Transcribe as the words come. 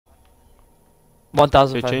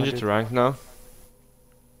1,500. Okay, change it to rank now.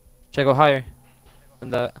 Should I go higher than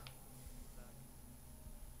that?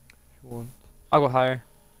 If you want. I'll go higher.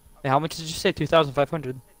 Hey, how much did you say?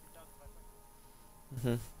 2,500.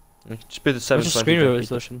 Just put the What's the 720. screen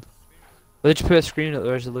resolution? What did you put a screen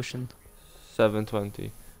resolution?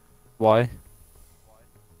 720. Why?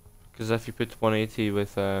 Because if you put 180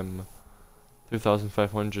 with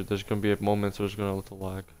 2,500, there's gonna be moments where there's gonna be a little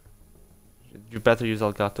lag. You better use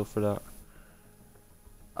Elgato for that.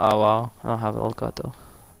 Oh wow, I don't have Elgato.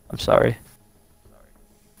 I'm sorry.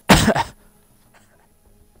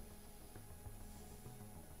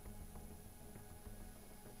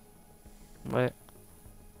 Wait.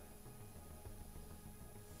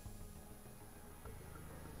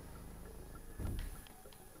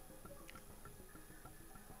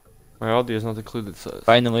 My audio is not included, so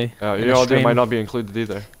Finally. your audio might not be included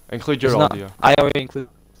either. Include your audio. I already include.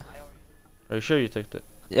 Are you sure you ticked it?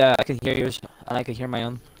 Yeah, I can hear yours, and I can hear my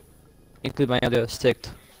own. Include my audio, it's ticked.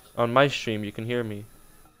 On my stream, you can hear me.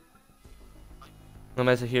 No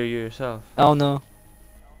matter hear you yourself. Oh no.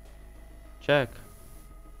 Check.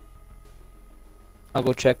 I'll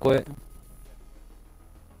go check, wait.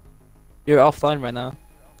 You're offline right now.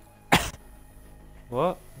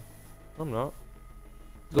 What? I'm not.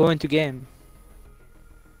 Go into game.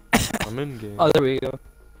 I'm in game. Oh, there we go.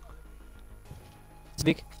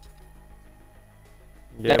 Speak.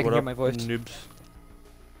 Yeah, I can what hear up, my voice. noobs?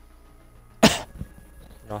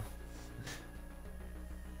 No.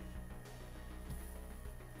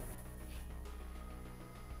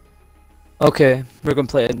 Okay, we're gonna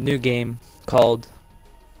play a new game called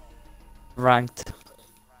Ranked.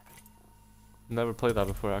 Never played that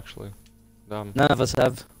before, actually. Damn. None of us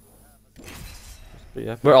have. But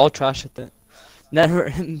yeah. We're all trash at it.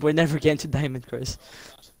 Never, we're never getting to Diamond, Chris.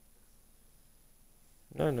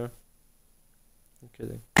 No. I'm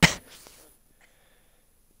kidding.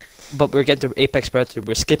 But we're getting to Apex Predator.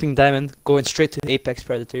 We're skipping Diamond, going straight to Apex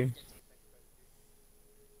Predator.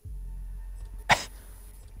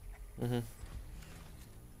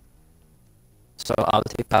 So I'll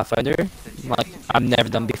take Pathfinder, like I've never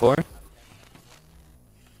done before.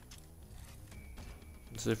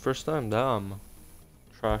 It's the first time, damn.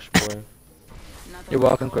 Trash boy. You're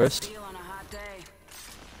welcome, Chris.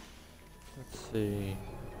 Let's see.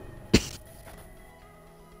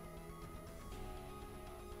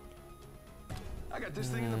 I got this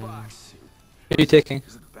thing in the box. Who are you taking?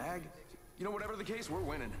 Is it the bag? You know, whatever the case, we're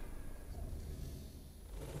winning.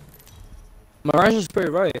 Mirage is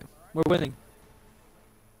pretty right. We're winning.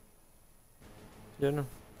 Yeah, no.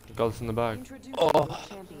 The god's in the bag. Oh.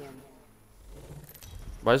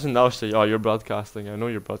 Why doesn't now say, oh, you're broadcasting? I know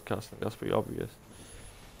you're broadcasting. That's pretty obvious.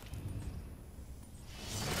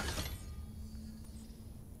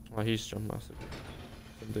 Oh, he's jump master.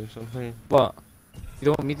 Do something. What? You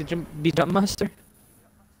don't want me to be jump master?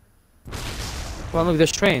 Come on, look,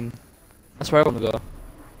 there's train. That's where I want to go.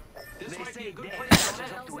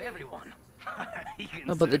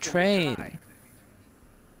 No, but the train.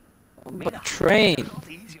 But the train.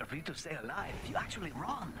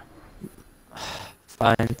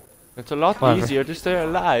 Fine. It's a lot Whatever. easier to stay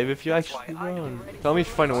alive if you actually run. Tell me if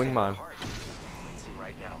you find a wingman.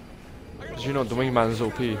 Did you know the wingman is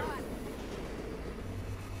OP? You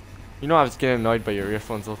know I was getting annoyed by your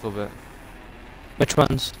earphones a little bit. Which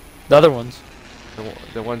ones? The other ones.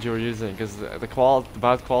 The ones you were using, because the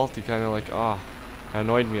bad quality kind of like,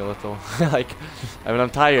 annoyed me a little. Like, when I'm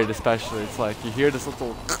tired especially, it's like, you hear this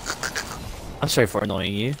little I'm sorry for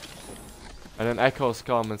annoying you. and then echoes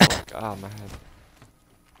come and it's like, my head.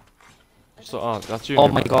 So, that's you. Oh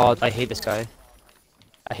my god, I hate this guy.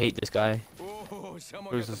 I hate this guy.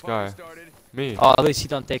 Who's this guy? Me. Oh, at least he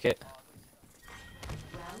don't take it.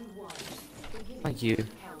 Thank you.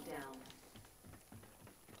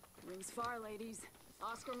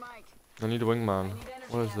 I need a wingman.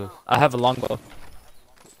 What is this? I have a longbow.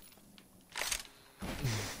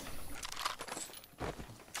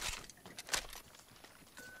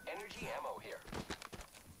 Energy ammo here.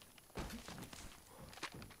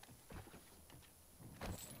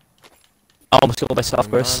 I almost killed myself,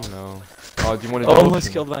 Chris. No. Oh, do you want to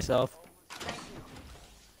Almost killed myself.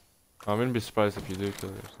 I'm gonna be surprised if you do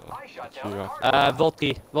kill yourself.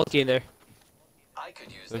 Volky in there. I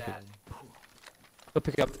could use Okay. that. Go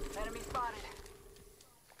pick it up.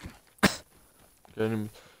 I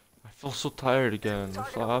feel so tired again.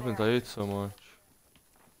 That's what happens. I ate so much.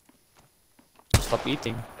 Stop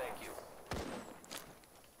eating.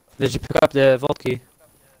 Did you pick up the Volky?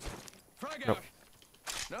 Nope.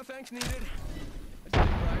 No thanks needed. I take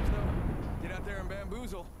bribes though. Get out there and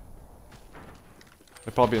bamboozle.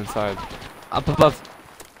 They're probably inside. Up above.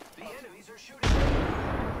 The enemies are shooting.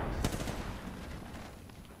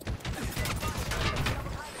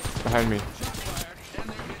 Behind me.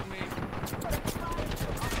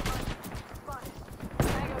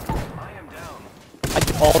 I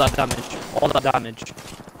did all that damage. All that damage.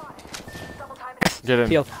 Get in.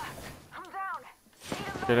 Heal.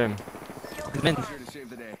 Get in. I'm in. Here to save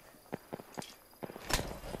the day.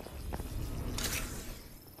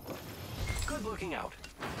 Good looking out.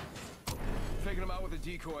 Taking him out with a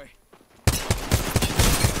decoy.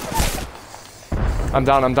 I'm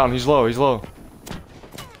down, I'm down. He's low, he's low.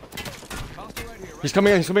 Hostile right here, right? He's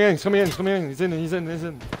coming in, he's coming in, he's coming in, he's coming in. He's in, he's in, he's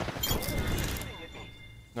in.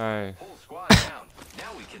 Nice. Whole squad down.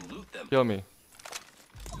 Now we can loot them. Kill me.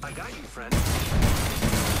 I got you, friend.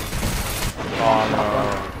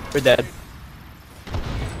 Oh We're dead. Yeah,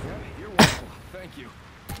 you're wonderful. Thank you.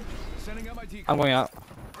 Sending out my decoy. I'm going out.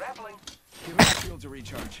 Grappling. Give me a shield to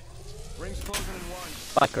recharge. Rings closing in 1.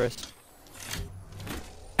 Bye, Chris.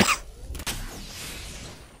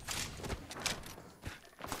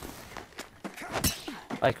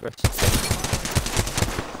 Bye, Chris.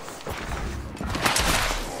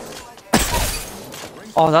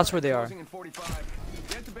 Oh, that's where they are. Closing in 45.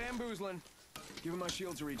 Get to bamboozling. Give him my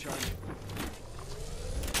shield to recharge.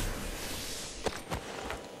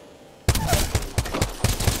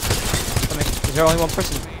 Coming. Is there only one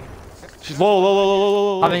person? no. She's low, low, low, low, low,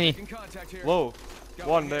 low, low. How many? In contact here. Low. Got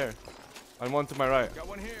One here. there. And one to my right. Got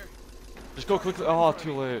one here. Just go quickly. Oh,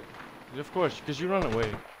 too late. Of course, because you run away.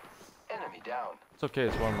 Enemy down. It's okay,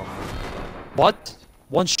 it's one more. What?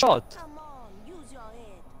 One shot. Come on, use your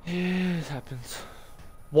head. It happens.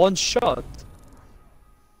 One shot.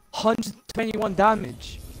 121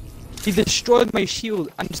 damage. He destroyed my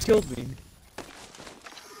shield and just killed me.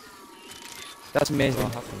 That's amazing.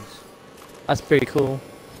 What happens? That's pretty cool.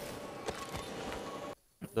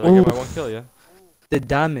 Did I get my Oof. one kill, yeah? The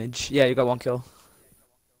damage. Yeah, you got one kill.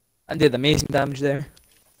 I did amazing damage there.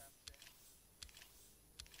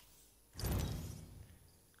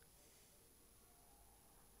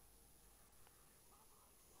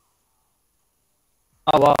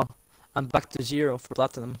 Oh wow. I'm back to 0 for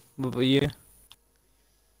platinum. What about you?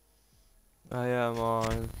 I am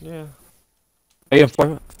on, yeah. Are you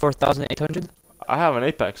on 4,800? I have an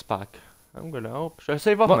Apex pack. I'm gonna hope. Should I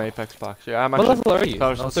save up What- my Apex packs? Yeah, I'm What actually. level are you? No, Oh,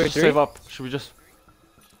 let's just 33? save up. Should we just?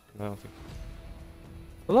 No, I don't think.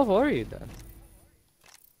 What level are you then?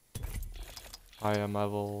 I am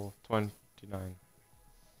level 29.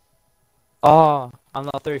 Oh, I'm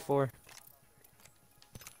not 34.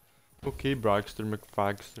 Okay, Bragster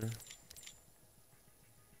McFragster.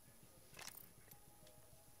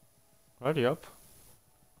 Ready up.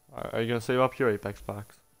 Are you gonna save up your Apex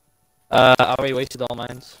packs? I already wasted all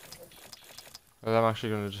mine. Well, I'm actually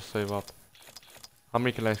gonna just save up. How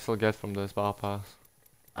many can I still get from this battle pass?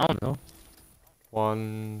 I don't know.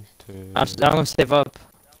 1, 2, I'm gonna save up.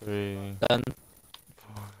 3. Then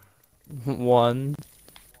 1,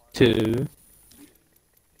 2,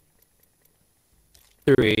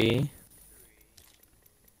 3.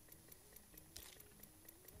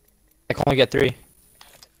 I can only get 3.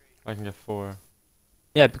 I can get 4.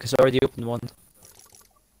 Yeah, because I already opened one.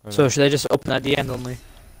 I So know. should I just open at the end only?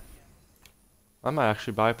 I might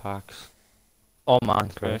actually buy packs. Oh man,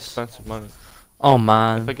 Very Chris. expensive money. Oh If I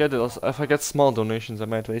man. get it, if I get small donations, I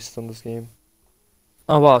might waste it on this game.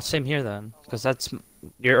 Oh well, same here then, because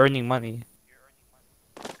you're earning money.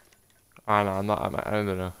 I know, I don't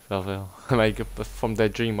know. Like from their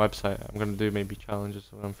dream website, I'm gonna do maybe challenges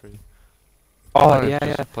when I'm free. Oh I yeah,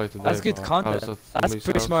 just yeah. play today, That's good but I was content. at That's somebody's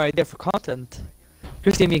pretty house. smart idea for content.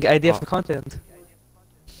 Chris gave me an idea Oh. for content.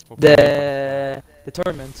 Okay. The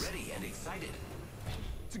tournaments. Ready and excited.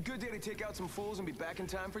 It's a good day to take out some fools and be back in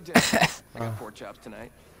time for dinner. I got pork chops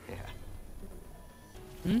tonight.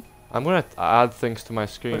 Yeah. I'm gonna add things to my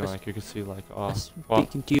screen, What is- like you can see, like what?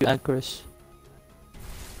 Speaking to you and Chris.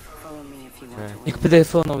 Follow me if you want Okay. to You win. can put the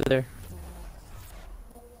phone over there.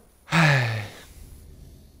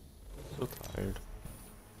 So tired.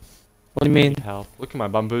 What do you mean? Need help. Look at my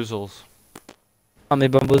bamboozles. How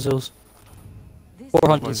many bamboozles? This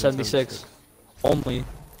 476. Only.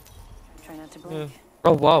 Try not to Yeah. blink.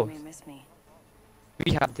 Oh You wow. may miss me.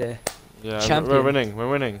 We have the Yeah, Champion. we're winning. We're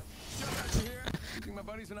winning. Shots are here. You think my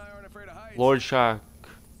buddies and I aren't afraid of heights? Lord Shark.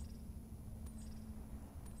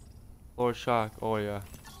 Lord Shark. Oh yeah.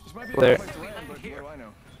 This might be Where? a good place to land, but what do I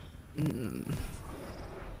know?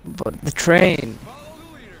 but the train. Follow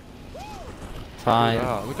the leader. Fine.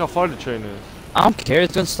 Wow, look how far the train is. I don't care.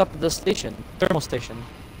 It's gonna stop at the station, thermal station.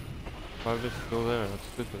 Why just go there? That's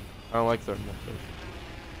stupid. I don't like thermal station.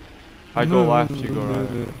 I go left, you go right.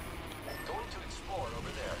 Going to explore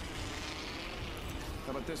over there.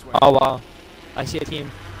 How about this way? Oh wow. I see a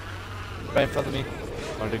team right in front of me.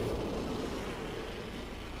 Are they-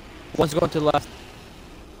 One's going to the left.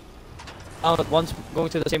 Oh, one's going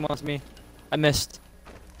to the same one as me. I missed.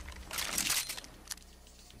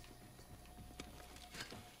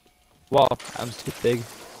 Wow, I'm too big.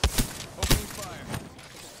 Opening fire.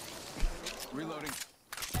 Reloading.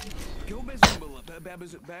 Go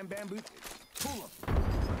bazoomba. Bamboo. Pull him.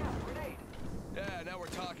 Grenade. Yeah, now we're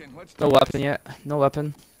talking. Let's No weapon yet. No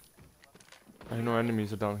weapon. I know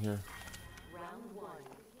enemies are down here. Round 1.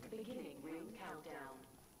 Beginning ring countdown.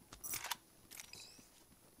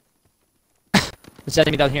 There's an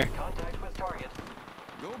enemy down here. Contact with target.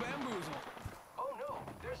 go bamboozle. Oh no,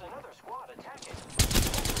 there's another squad attacking.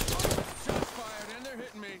 Shots fired and they're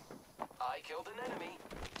hitting me. I killed an enemy.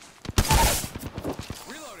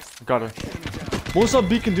 Reloading. Got her. Enemy down. Most of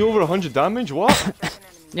beacon do over 100 damage? What?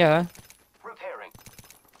 Yeah. Repairing.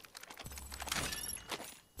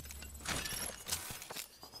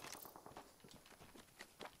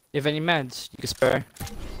 You have any meds you can spare?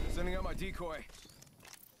 Sending out my decoy.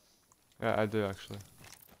 Yeah, I do actually.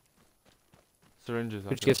 Syringes.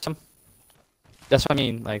 Could you give some? That's what I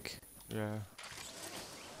mean, like, Yeah.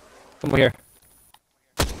 come over here.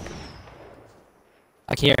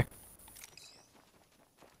 I can hear.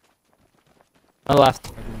 On the left.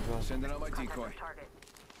 I can draw. Sending out my decoy.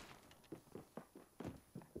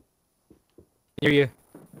 Near you.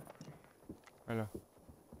 I know.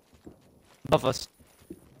 Above us.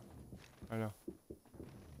 I know.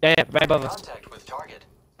 Yeah, yeah, right above us. Contact with target.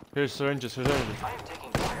 Here's syringes. Here's syringes. I am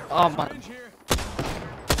taking fire. Oh my. Syringe here.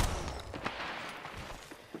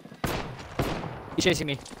 He's chasing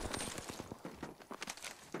me.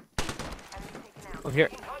 Over here.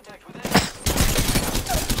 Taking contact with enemy.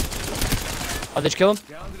 Oh, did you kill him?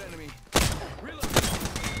 Downed an enemy. Reload.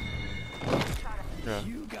 Yeah.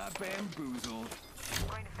 You got bamboozled.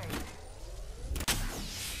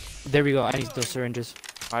 There we go. I need those syringes.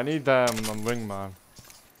 I need them on Wingman.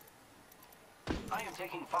 I am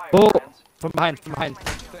taking fire, Oh, friends. from behind, from behind.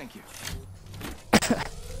 Thank you.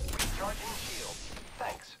 Recharging shield.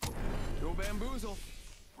 Thanks. Go bamboozle.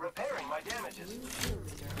 Repairing my damages.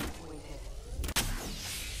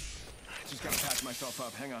 Just gotta patch myself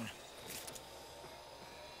up. Hang on.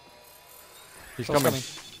 He's Close coming.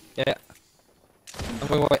 Yeah, yeah. I'm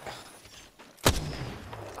going away.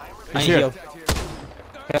 I am I He's need here. heal. Contact here.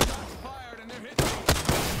 Okay. Shots fired and they're hitting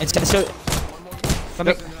me. It's gonna show. One more.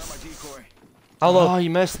 Coming. Sending out my decoy. How low? Oh, he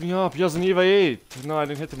messed me up. He has an EVA 8. No, I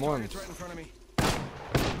didn't hit him once. Target's right in front of me.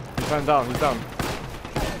 He's down. He's down.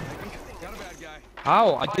 Got a bad guy.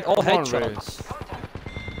 How? I did all Come on, headshots.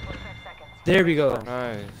 There we go.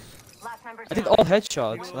 Nice. I did all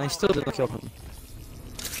headshots and I still didn't kill him.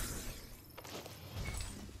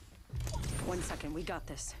 1 second, we got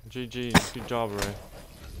this. GG. Good job, Ray.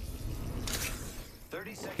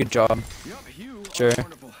 30 seconds. Good job. Yup, you Sure. are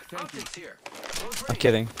wonderful. Thank you. Optics here. Close I'm range.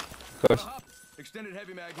 kidding. Of course. Extended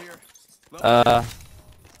heavy mag here. Level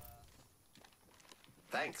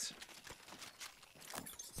Thanks.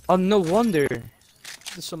 Oh, no wonder.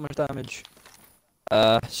 There's so much damage.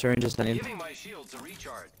 Syringes I need. Giving my shields a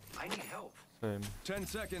recharge. I need help. Same. 10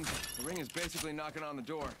 seconds. The ring is basically knocking on the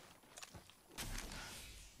door.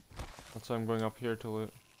 That's why I'm going up here to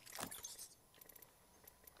loot.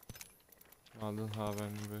 Oh, I don't have any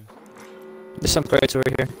base. There's some crates over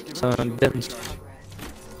here. Some bins.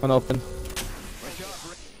 One open. Watch out,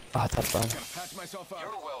 Ray. Ah, that's bad. Gotta patch myself up.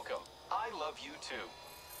 You're welcome. I love you too.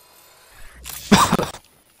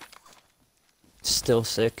 Still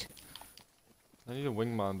sick. I need a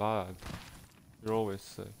Wingman bad. You're always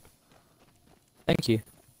sick. Thank you.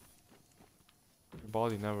 Your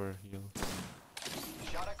body never heals.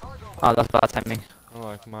 Shot a cargo. Ah, that's bad timing.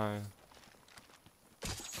 Unlike mine.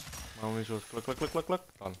 My only goes click, click, click, click, click.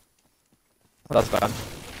 Done. Oh, that's bad.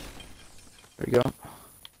 There we go.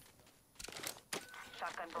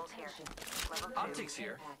 Shotgun bolts here. Level Optics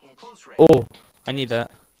here. Close range. Oh, I need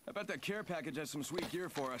that. I bet that care package has some sweet gear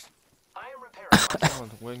for us. I am repairing. I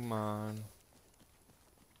want Wingman.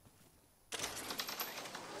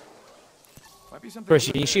 Might be something. First,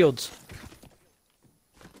 you good need there. shields.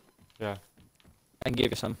 Yeah. I can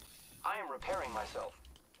give you some. I am repairing myself.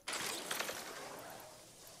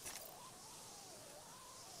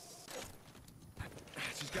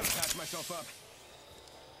 Just gotta patch myself up.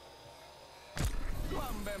 Go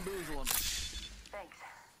out and bamboozle them. Thanks.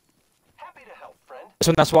 Happy to help, friend. This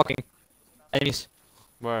one that's walking. Enemies.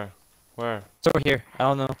 Where? Where? It's over here. I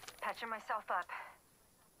don't know. Patching myself up.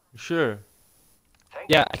 You sure? Thank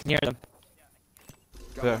Yeah, I can hear them.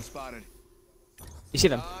 Got Yeah. one spotted. You see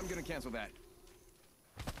them? I'm gonna cancel that.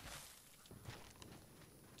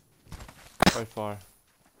 Quite far.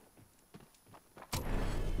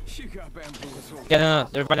 You got bamboozled. Yeah, no, no,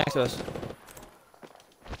 they're right next to us.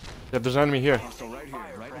 Yeah, there's an enemy here. Hostile right here,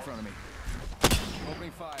 right in front of me.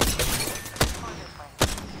 Opening fire.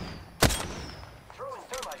 Throwing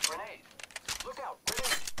thermite grenade. Look out,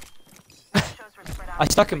 grenade. Shows we're spread out. I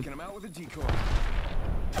stuck him. Taking him out with a decoy.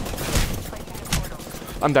 Placing a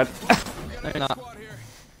portal. I'm dead. No, you're not. Squad here.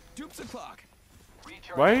 Dupes o'clock.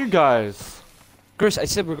 Why are you guys? Chris, I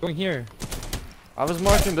said we're going here. I was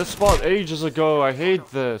marking this spot ages ago. I hate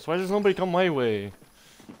this. Why does nobody come my way?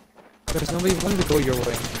 There's nobody wanted to go your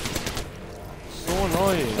way. So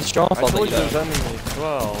annoying. It's your own I fault told that you you there's died. enemies as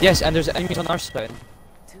well. Yes, and there's enemies on our side.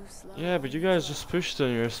 Yeah, but you guys just pushed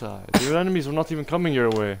on your side. Your enemies were not even coming your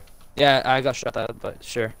way. Yeah, I got shot at, but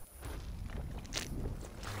sure.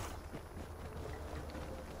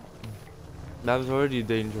 That was already a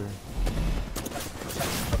danger.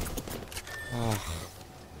 Oh.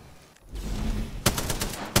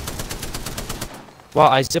 Wow,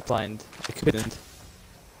 I ziplined. I couldn't.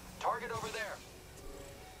 Target over there.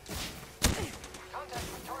 Contact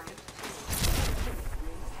with target.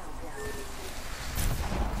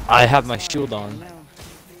 I have my shield on.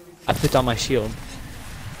 I put on my shield.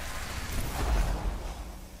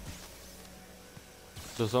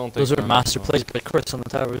 Just don't take Those are damage, master though. plays by Chris on the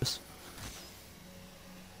towers.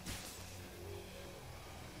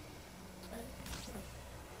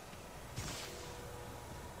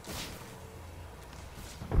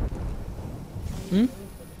 Hmm?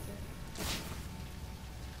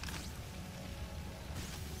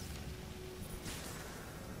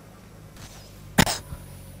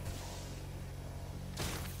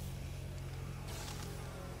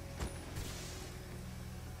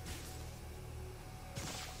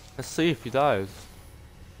 Let's see if he dies.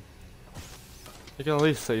 He can at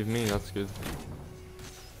least save me, that's good.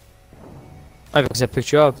 I because I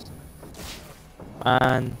picked you up.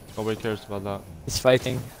 And Nobody cares about that. he's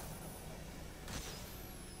fighting.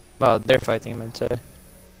 Well, they're fighting, I meant to say.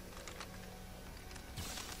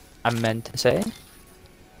 I meant to say.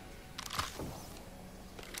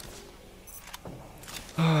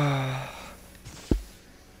 A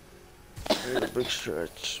big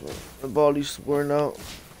stretch. My body's worn out.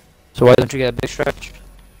 So why don't you get a big stretch?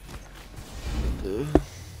 Why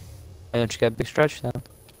don't you get a big stretch then?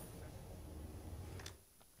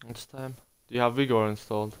 It's time. Do you have Vigor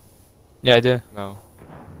installed? Yeah, I do. No.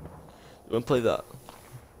 You wanna play that?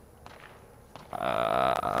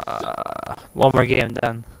 One more game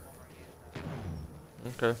then.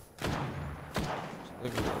 Okay.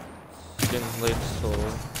 Look at that. It's getting late, so.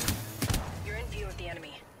 You're in view of the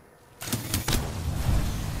enemy.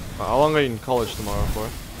 How long are you in college tomorrow for?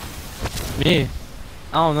 Me?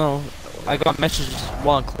 I don't know. I got messages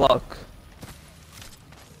 1 o'clock.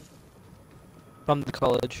 From the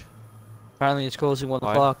college. Apparently it's closing 1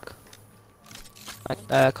 Why? o'clock.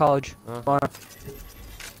 College. Tomorrow.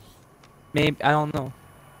 Maybe, I don't know.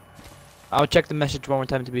 I'll check the message one more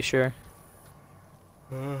time to be sure.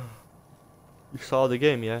 You saw the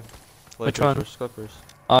game, yeah? Which Lakers one? versus Clippers.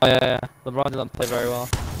 Oh yeah. LeBron didn't play very well.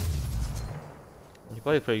 He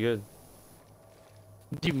played pretty good.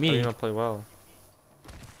 What do you But he mean? not play well.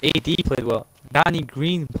 AD played well. Danny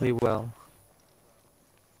Green played well.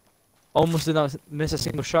 Almost did not miss a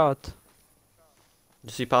single shot. You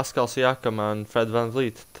see Pascal Siakam and Fred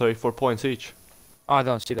VanVleet, 34 points each. Oh, I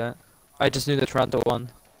don't see that. I just knew that Toronto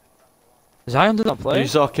won. Zion did not play. You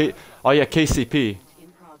saw oh yeah, KCP.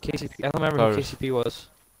 KCP. I don't remember who Cyrus. KCP was.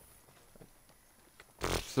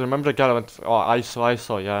 So remember the guy that went, oh,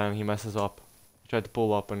 ISO, yeah, and he messes up. He tried to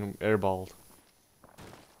pull up and airballed.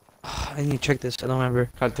 I need to check this. I don't remember.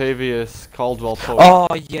 Cantavius Caldwell Pope.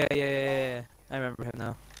 Oh yeah. I remember him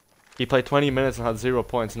now. He played 20 minutes and had 0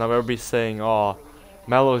 points. Now everybody's saying, oh,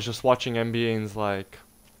 Melo's just watching NBA and's like,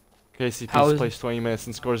 KCP plays 20 minutes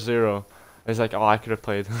and scores 0. And he's like, oh, I could have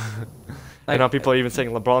played. And now people are even saying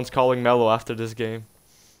LeBron's calling Melo after this game.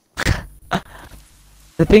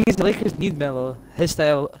 The thing is, the Lakers need Melo. His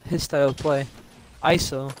style of play.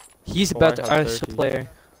 ISO. He's a Kawhi better had ISO 30. player.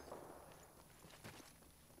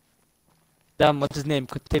 Damn, what's his name?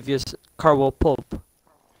 Cantavius Caldwell Pope.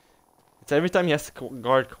 It's every time he has to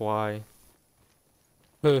guard Kawhi.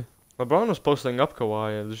 Who? LeBron was posting up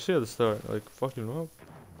Kawhi. Did you see at the start? Like, fucking up.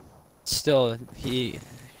 Still, he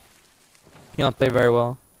don't play very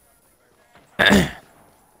well.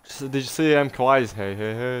 Did you see Kawhi's hey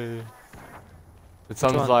hey hey? It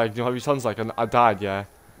sounds one? like, you know how he sounds like a dad, yeah?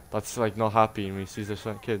 That's like not happy when he sees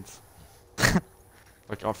their kids.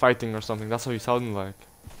 Like are fighting or something, that's how he sounded like.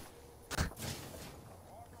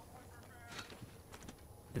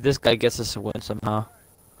 This guy gets us a win somehow.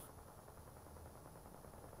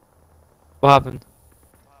 What happened?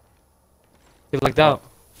 He blacked out.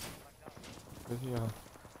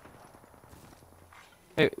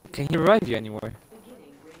 Yeah. Hey, can he revive you anymore?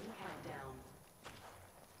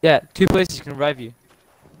 Yeah, 2 places can revive you.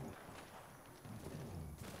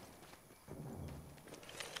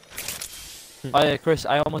 Oh yeah, Chris,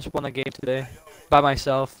 I almost won a game today. By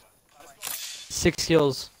myself. 6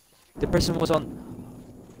 kills. The person was on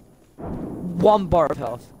 1 bar of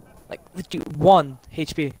health. Like, literally 1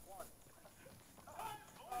 HP.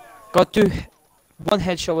 Got 1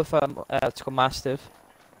 headshot with it's called Mastiff.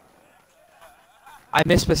 I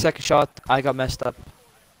missed my second shot, I got messed up.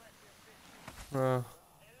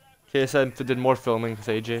 Okay, I said did more filming with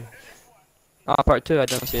AJ. Part 2, I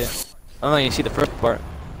don't see it. I don't even see the first part.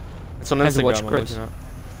 It's on Time to watch Instagram, I'm Chris. looking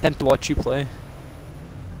at. Time to watch you play.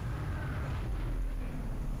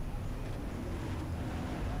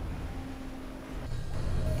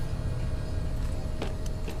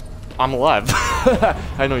 I'm alive.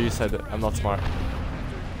 I know you said it. I'm not smart.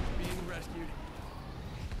 Being rescued.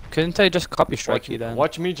 Couldn't I just copy strike you then?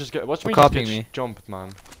 Watch me just get. Watch me just copying get me. jumped,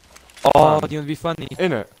 man. Oh, Man. do you want to be funny?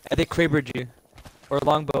 In it. I think Krabered you. Or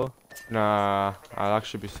Longbow. Nah, I'll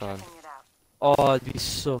actually be sad. Checking it out. Oh, it'd be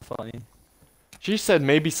so funny. She said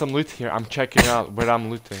maybe some loot here. I'm checking out where I'm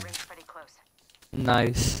looting. Ring's pretty close.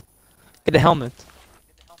 Nice. Get a helmet.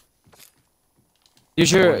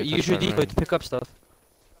 Use your Boy, use that's your my decoy ring. to pick up stuff.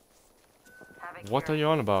 Havoc What are here.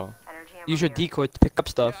 you on about? Energy ammo Use your here. decoy to pick up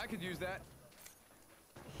Yeah, stuff. I could use that.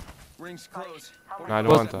 Rings close. No, I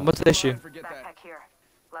don't want that. What's the issue? Forget that. Backpack here.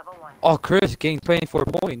 Level 1. Oh, Chris getting 24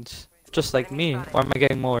 points. Just like me. Or am I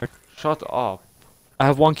getting more? Shut up. I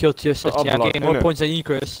have 1 kill, 2 assists. up, Yeah, I'm blood, getting more innit? points than you,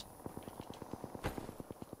 Chris.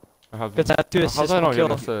 I have. Chris had 2 How assists, do I 1 know you're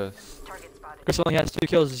kill. assist? Target spotted. Chris only has 2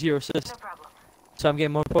 kills, 0 assists. No problem. So I'm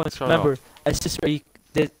getting more points. Shut Remember, assists are they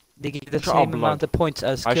give you the Shut same up, blood. amount of points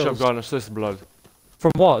as I should have kills. gone assist blood.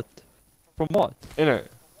 From what? From what? In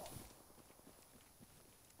it.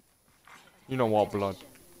 You know what, blood.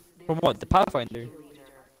 From what? The Pathfinder.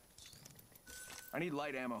 I need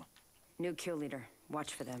light ammo. New kill leader.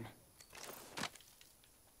 Watch for them.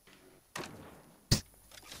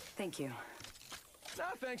 Thank you. Nah,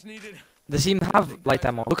 thanks needed. Does he even have light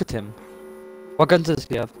ammo? Look at him. What guns does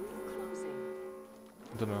he have?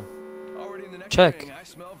 I don't know. Already in the next Check. ring. I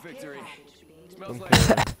smell victory. Smells Don't like.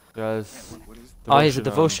 care. Guys. What is? Oh, he's a and,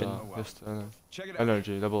 devotion. just, Check it out.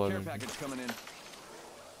 energy, double Care energy. package coming in.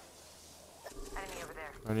 Enemy over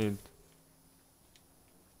there. I need.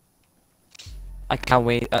 I can't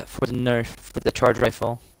wait for the nerf for the charge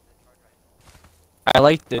rifle. I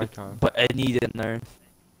liked I it, can't. but I needed a nerf.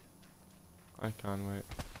 I can't wait.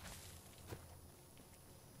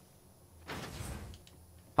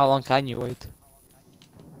 How long can you wait?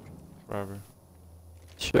 Forever.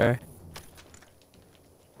 Sure.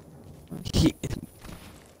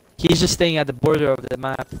 He's just staying at the border of the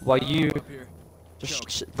map while you Up here.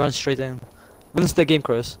 just run straight in. Wins the game,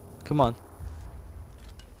 Chris. Come on.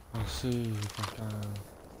 I'll see if I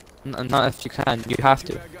can. Not if you can. You have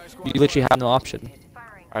Two to. bad guys, squad You literally have no option.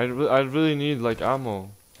 Firing. I really need like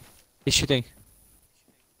ammo. He's shooting.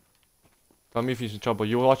 Tell me if he's in trouble.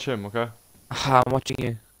 You watch him, okay? Ah, I'm watching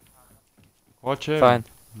you. Watch him. Fine.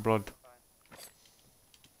 Blood.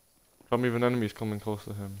 Tell me if an enemy's coming close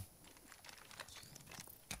to him.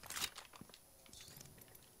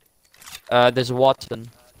 There's Watson,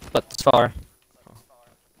 but it's far.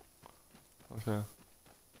 Okay.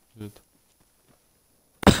 Good.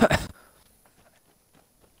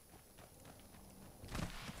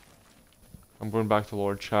 I'm going back to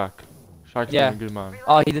Lord Shack. Shack's Yeah. been a good man.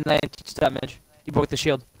 Oh, he didn't land damage. He broke the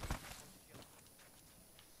shield.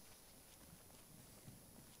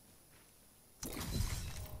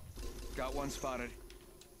 Got one spotted.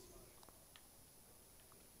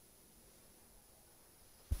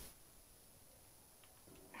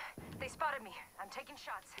 They spotted me. I'm taking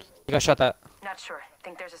shots. He got shot at. Not sure.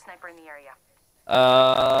 Think there's a sniper in the area.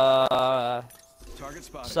 Target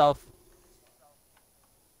spotted. South.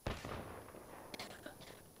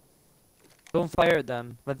 Don't fire at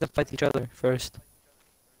them. Let them fight each other first.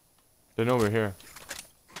 They know we're here.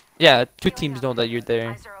 Yeah, 2 teams know that you're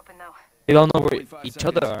there. Eyes are open though. They don't know where 45 each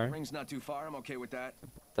seconds. other are. Ring's not too far. I'm okay with that.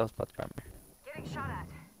 That was bad grammar. Getting shot at.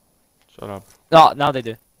 Shut up. No, now they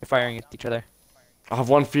do. They're firing at each other. I have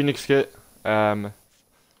 1 Phoenix kit. 39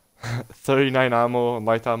 ammo,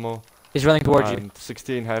 light ammo, He's running towards you. and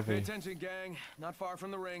 16 Pay heavy. attention, gang. Not far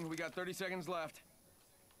from the ring. We got 30 seconds left.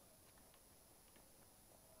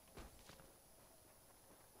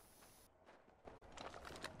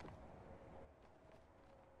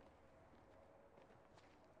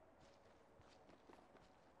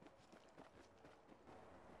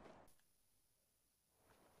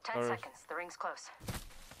 Ten Alright. seconds. The ring's close.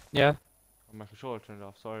 Yeah. Oh, my controller turned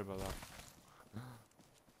off. Sorry about that.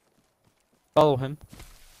 Follow him.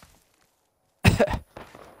 I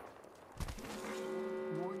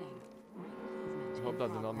hope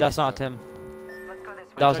that did not That's make not sense. him. Let's go this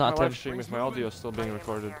way. That was Check my not live him. stream if my audio is still being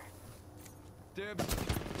recorded. Dib.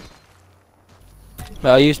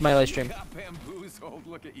 Well, I used my live stream. Got bamboozled.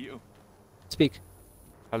 Look at you. Speak.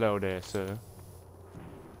 Hello there, sir.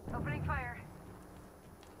 Opening fire.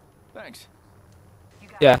 Thanks. You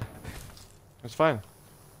got Yeah. it. It's fine.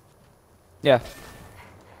 Yeah.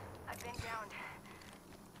 I've been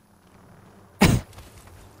downed.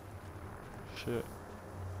 Shit.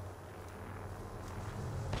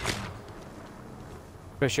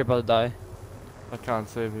 Chris, you're about to die. I can't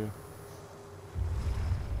save you.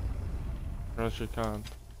 No, she can't.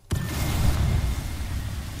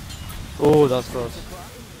 Oh, that's close.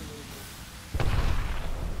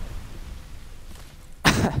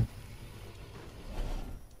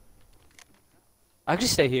 Actually,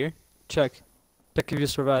 stay here. Check. Check if you I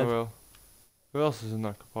survive. will. Who else is in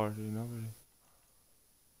that party? Nobody.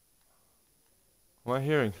 Am I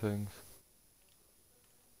hearing things?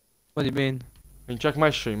 What do you mean? Can you check my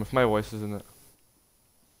stream if my voice is in it?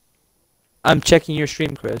 I'm checking your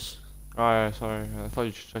stream, Chris. Oh yeah, sorry. I thought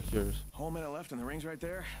you should check yours. Whole minute left and the ring's right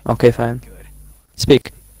there. Okay, fine. Good.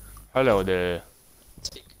 Speak. Hello there.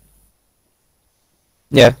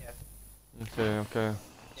 Yeah. Okay, okay.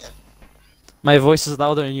 My voice is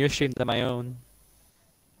louder in your stream than my own.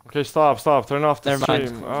 Okay, stop, stop. Turn off the Never mind.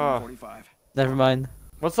 stream. Ah. 45. Never mind.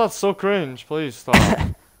 What's that so cringe? Please stop.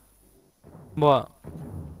 What?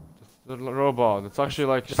 The robot. It's actually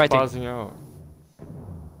like Fighting. spazzing out.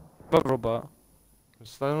 What robot?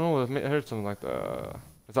 I don't know. I heard something like that.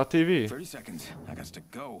 Is that TV? 30 seconds. I got to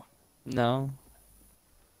go. No.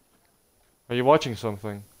 Are you watching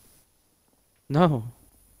something? No.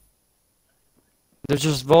 There's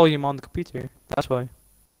just volume on the computer. That's why.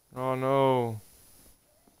 Oh no.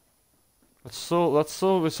 It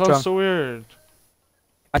sounds Drunk. so weird.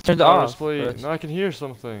 I turned it Hours, off. please. Chris. Now I can hear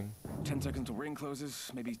something. 10 seconds till ring closes.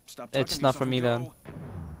 Maybe stop talking. It's to not yourself for and me then. go.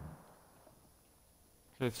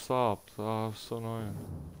 Okay, it stopped. Oh, it's so annoying.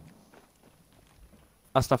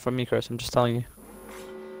 That's not from me, Chris. I'm just telling you.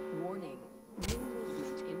 Warning. New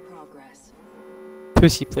movement in progress.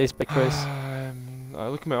 Pussy placed by Chris. I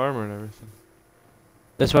look at my armor and everything.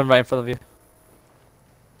 This one right in front of you.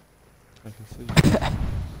 I can see.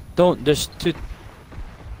 Don't. There's two.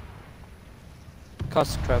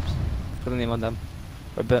 Cost traps. Put a name on them.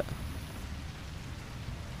 For a bit.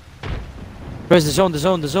 Where's the zone? The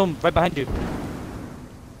zone. The zone. Right behind you.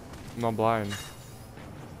 I'm not blind.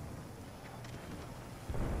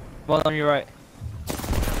 One on your right.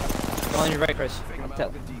 One on your right, Chris. Fake 'em out Tell.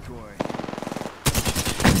 with a decoy.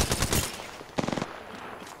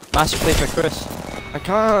 Master play for Chris. I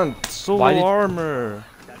can't. So Why low did- armor.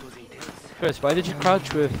 Chris, why did you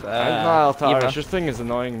crouch with Nah, Eva? Your thing is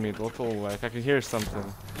annoying me. The little like I can hear something.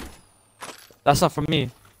 That's not from me.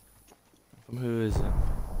 From who is it?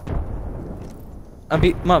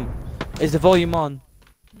 Mum, is the volume on?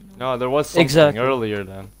 No, there was something Exactly. earlier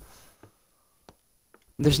then.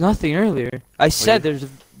 There's nothing earlier. I said you-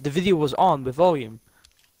 the video was on with volume.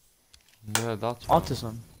 Yeah, that's wrong.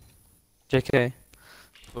 Autism. JK.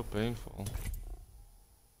 So painful.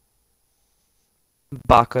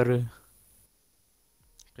 Bakaru.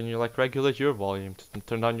 Can you like regulate your volume to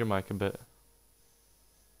turn down your mic a bit?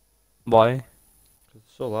 Why? 'Cause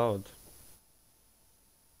it's so loud.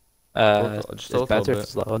 Just a It's little better if bit.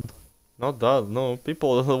 it's loud. Not that. No,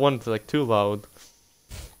 people want like too loud.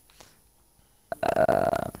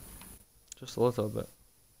 Just a little bit.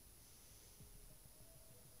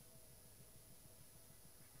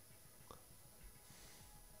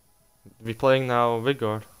 We playing now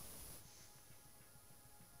Vigor?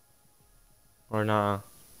 Or nah?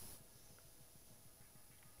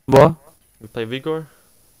 What? We play Vigor?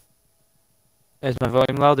 Is my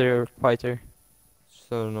volume louder or quieter?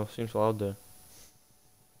 Still don't know, seems loud there.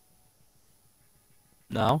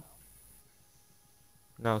 No.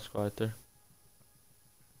 Now it's quieter.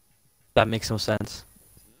 That makes no sense.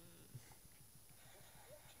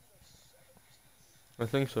 I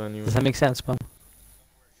think so anyway. Does that make sense, Mom?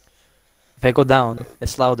 If I go down,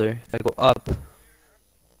 it's louder. If I go up,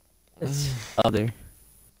 it's louder.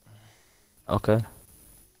 Okay.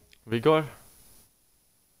 Vigor?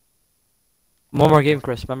 One more game,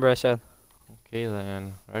 Chris. Remember I said. Okay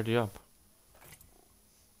then, ready up.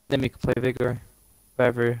 Then we can play Vigor.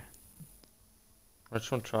 Whatever. I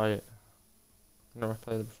just want to try it. Never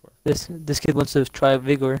played it before. This kid wants to try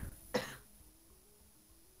Vigor.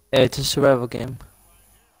 Yeah, it's a survival game.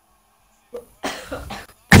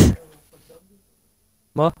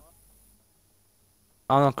 What?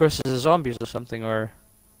 I don't know, Chris, is it zombies or something, or...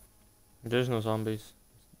 There's no zombies.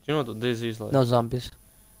 Do you know what DayZ is like? No zombies.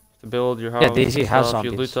 To build your house Yeah, DayZ and has stuff,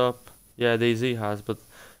 you zombies. loot up. Yeah, DayZ has, but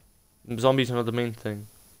zombies are not the main thing.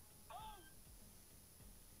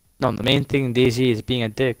 No, the main thing in DayZ is being a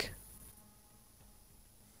dick.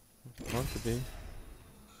 Want to be?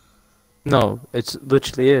 No, it's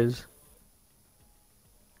literally is.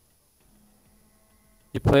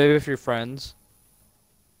 You play with your friends.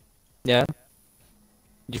 Yeah.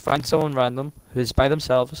 You find someone random who's by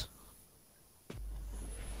themselves.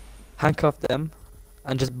 Handcuff them,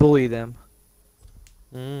 and just bully them.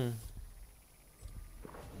 Mm.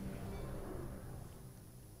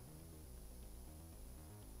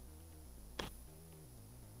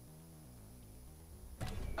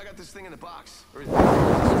 I got this thing in the box. Or is it? You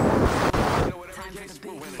know, whatever the case,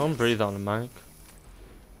 we're winning. Don't breathe on the mic.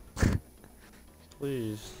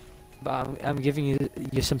 Please. But I'm giving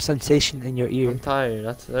you some sensation in your ear. I'm tired.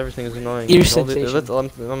 That's everything is annoying. Ear All sensation.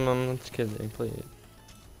 I'm just kidding. Please.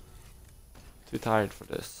 Too tired for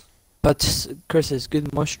this. But Chris, it's good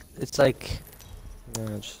it's like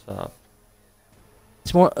Yeah, just stop.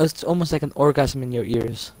 it's almost like an orgasm in your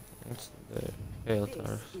ears. What's the hail This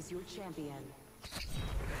tires? is your champion.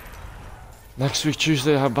 Next week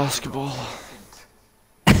Tuesday I have basketball.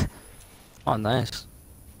 Oh, nice.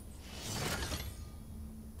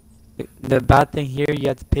 The bad thing here, you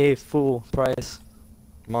have to pay full price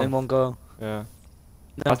in Month. one go. Yeah.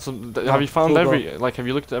 No, That's have you found full every like have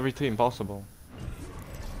you looked at every team possible?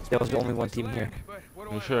 there was only one team here. But what do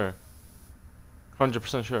Are you I- sure?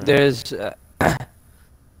 100% sure. There's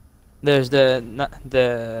there's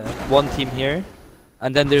the one team here,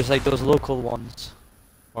 and then there's like those local ones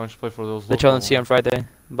Why don't you play for those? that you local don't see on Friday.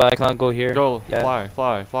 But I can't go here. Go, Yeah.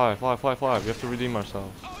 fly. We have to redeem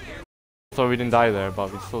ourselves. So we didn't die there, but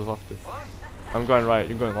we still have to. I'm going right,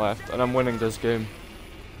 you're going left, and I'm winning this game.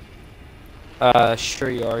 Sure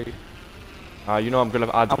you are. You know I'm gonna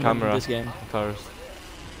add the I'm winning camera this game. first.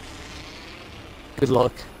 Good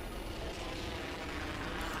luck.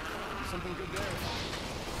 Something good there.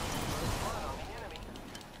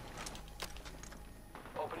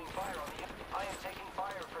 Opening fire on the enemy. I am taking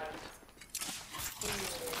fire, friends.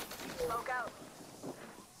 Smoke out.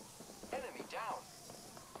 Enemy down.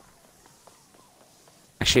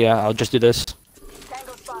 Actually, yeah, I'll just do this.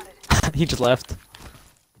 Tango spotted. He just left.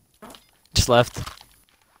 Just left.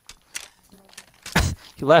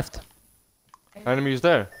 He left. Enemies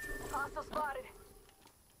there. Hostile spotted.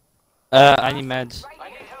 I need meds. Right I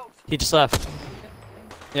here. need help. He just left.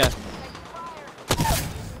 Yeah. Fire.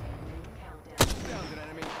 Down an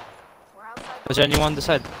enemy. We're outside. Was there anyone on the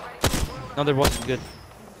side? Ready for the world. No, there wasn't. Good.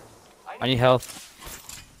 I need health.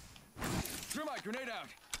 Threw my grenade out.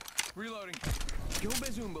 Reloading. Go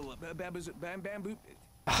bazoomba. Bam bam boop.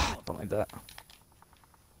 Don't like that.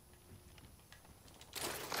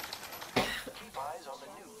 Keep eyes on the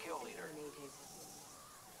new kill leader.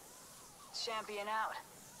 Champion out.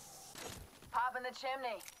 Pop in the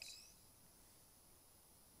chimney.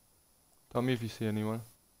 Tell me if you see anyone.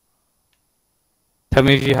 Tell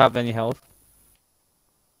me if you have any health.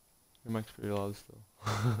 Your mic's pretty loud still.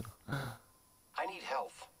 I need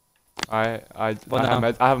health. What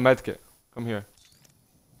now? I have a medkit. Come here.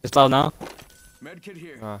 It's loud now. Medkit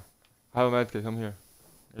here. I have a medkit. Come here.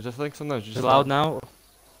 It's just like sometimes you It's just loud now.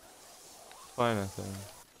 fine, I think.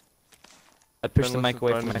 I pushed the Then mic listen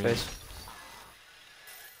away for from my enemies. face.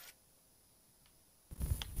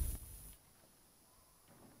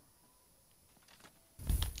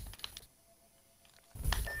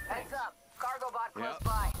 Heads up. Cargo bot close Yep.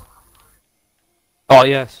 by. Oh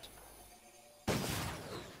yes. Tag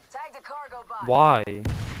the cargo bot. Why?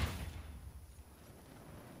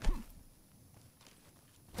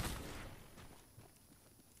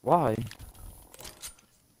 Why?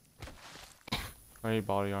 I need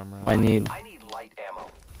body armor. I need. I need light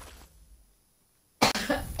ammo.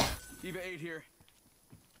 Eva 8 here.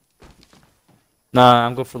 Nah,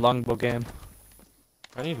 I'm going for longbow game.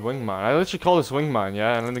 I need wingman. I literally call this wingman,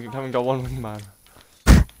 yeah, and then I haven't got one wingman.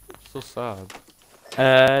 So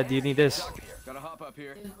sad. Do you need this? Gotta hop up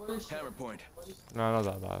here. Hammer point. No, not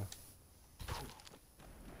that bad.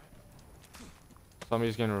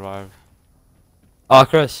 Somebody's getting revived. Oh,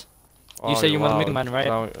 Chris. You Oh, say you you're want a loud. wingman, right?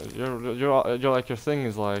 No, you're like your thing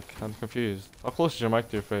is like I'm confused. How close is your mic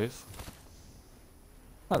to your face?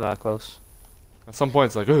 Not that close. At some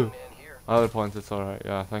points like ooh. Man here. At other points it's alright.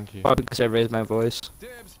 Yeah, thank you. Probably because I raised my voice.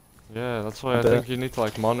 Dibs. Yeah, that's why I A bit. think you need to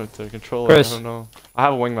like monitor, control it. Chris. I don't know. I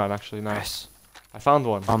have a wingman actually now. Chris. I found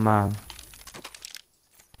one. Oh man.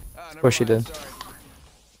 Never course you mind, did. Sorry.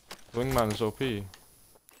 Wingman is OP.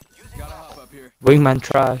 Gotta hop up here. Wingman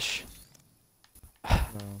trash. No.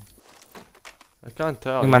 I can't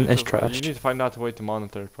tell. Wingman is You trashed. need to find out a way to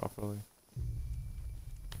monitor it properly.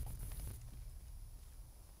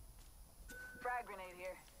 Frag grenade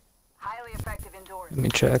here. Highly effective indoors. Let me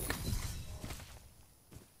check.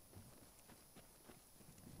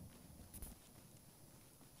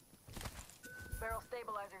 Barrel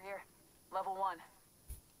stabilizer here. Level 1.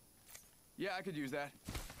 Yeah, I could use that.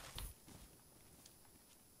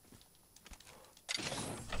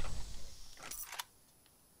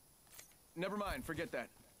 Never mind, forget that.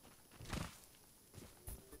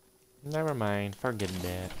 Never mind, forget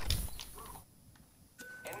that.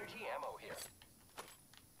 Energy ammo here.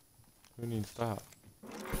 Who needs that?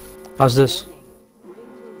 How's this?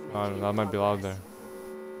 Oh, that might be loud there.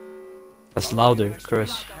 That's louder,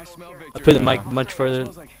 Chris. I smell victory. I put the Yeah. mic much further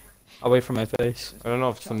Smells like away from my face. I don't know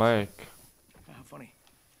if it's the mic. how funny.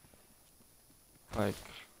 Like,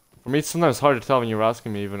 for me, it's sometimes hard to tell when you're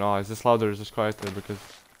asking me even, oh, is this louder or is this quieter? Because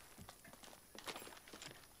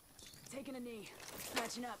Taking a knee.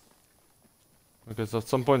 Matching up. at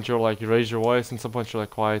some point you're like, you raise your voice, and some point you're like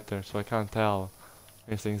quieter, so I can't tell.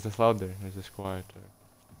 Is this louder or is this quieter?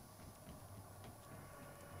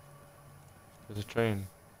 There's a train.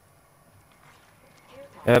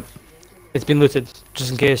 Yep. It's been looted,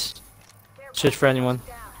 just in case. Search for anyone.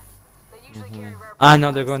 Down. They usually carry rare Ah,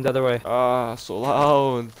 no, they're going the other way. Ah, so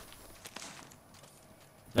loud.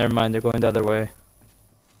 Never mind, they're going the other way.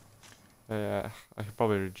 Yeah, I could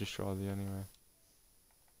probably reduce your audio anyway.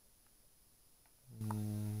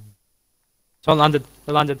 Mm, Someone landed.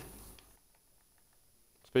 They landed.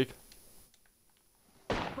 speak.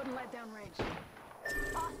 Putting light down range.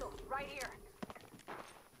 hostile right here.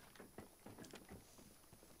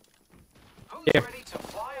 Who's Here. ready to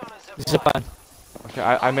fly on a zip Zip line? on. Okay,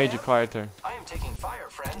 I made you quieter. I am taking fire,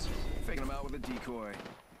 friends. Faking them out with a decoy.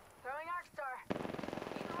 Throwing arc star.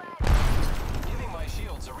 Keep it ready. Giving my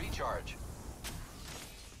shields a recharge.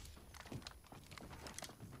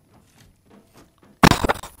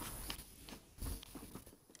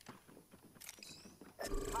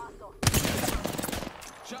 Hostile.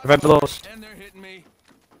 Shots Right below fired, us. and they're hitting me.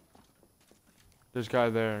 There's a guy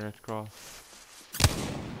there, right across.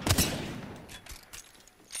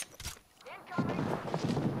 Incoming.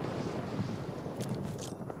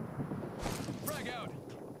 Frag out.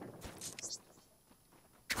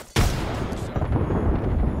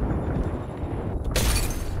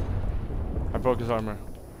 I broke his armor.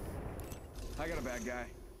 I got a bad guy.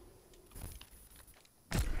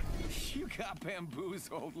 You got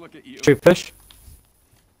bamboozled. Look at you. Should we push?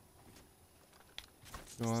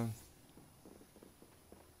 Go on.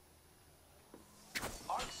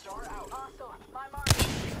 Arc star out. Hostile. My mark.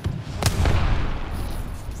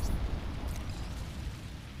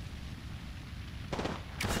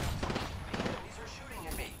 Enemies are shooting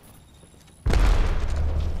at me.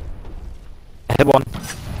 I hit one. My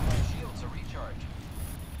shields a recharge.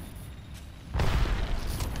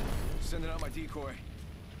 Sending out my decoy.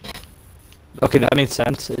 Okay, that made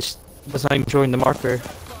sense. It's that's not even showing the marker.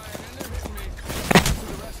 Fired, and they're hitting me. To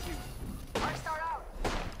the rescue. Arc star out.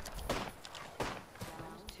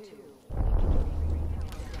 Shield.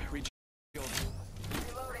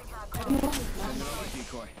 Reloading. Sending out my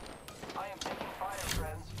decoy. I am taking fire,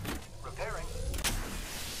 friends. Repairing.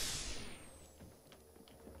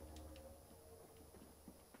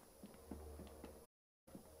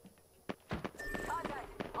 Contact.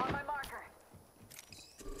 On my marker.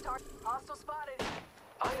 Hostile spotted.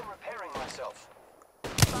 I am repairing myself.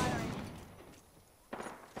 Firing.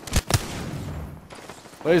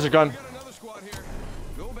 Laser gun. We got another squad here.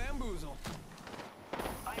 Go bamboozle.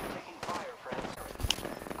 I am taking fire, friends.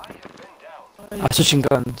 I have been down. I'm switching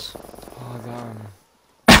guns. Oh, damn.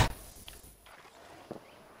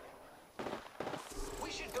 We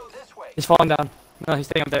should go this way. He's falling down. No, he's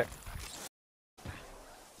staying up there.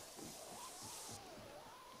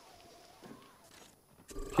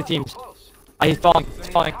 Two teams. Close. Ah, he's falling. He's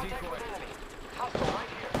falling. Contact with enemy. Hostile right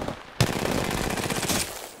here.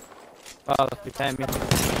 Oh, you're telling me. Amos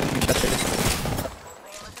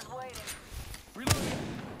is waiting. Reloading.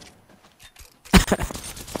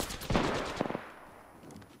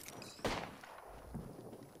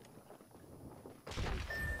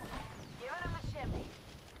 Giving him the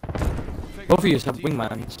shimmy. Both of you have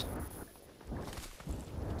wingmans.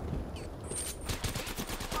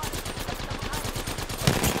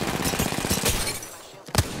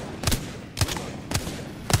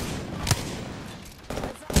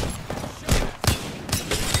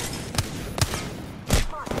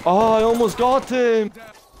 Oh, I almost got him.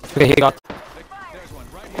 Okay, he got. There's one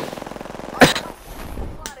right here.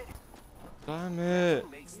 Spotted. Damn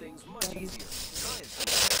it. Makes things much easier.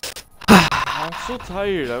 Try and I'm so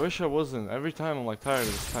tired. I wish I wasn't. Every time I'm like tired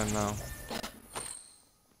of this time now.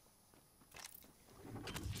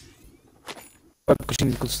 Because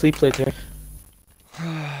you could sleep later.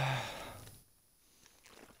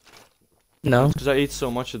 No? Because I ate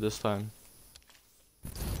so much at this time.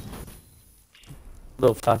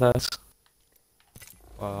 Little fat ass.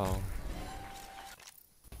 Wow.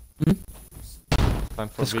 Hmm? Time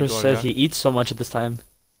for Because Chris Vigor, said yeah? he eats so much at this time.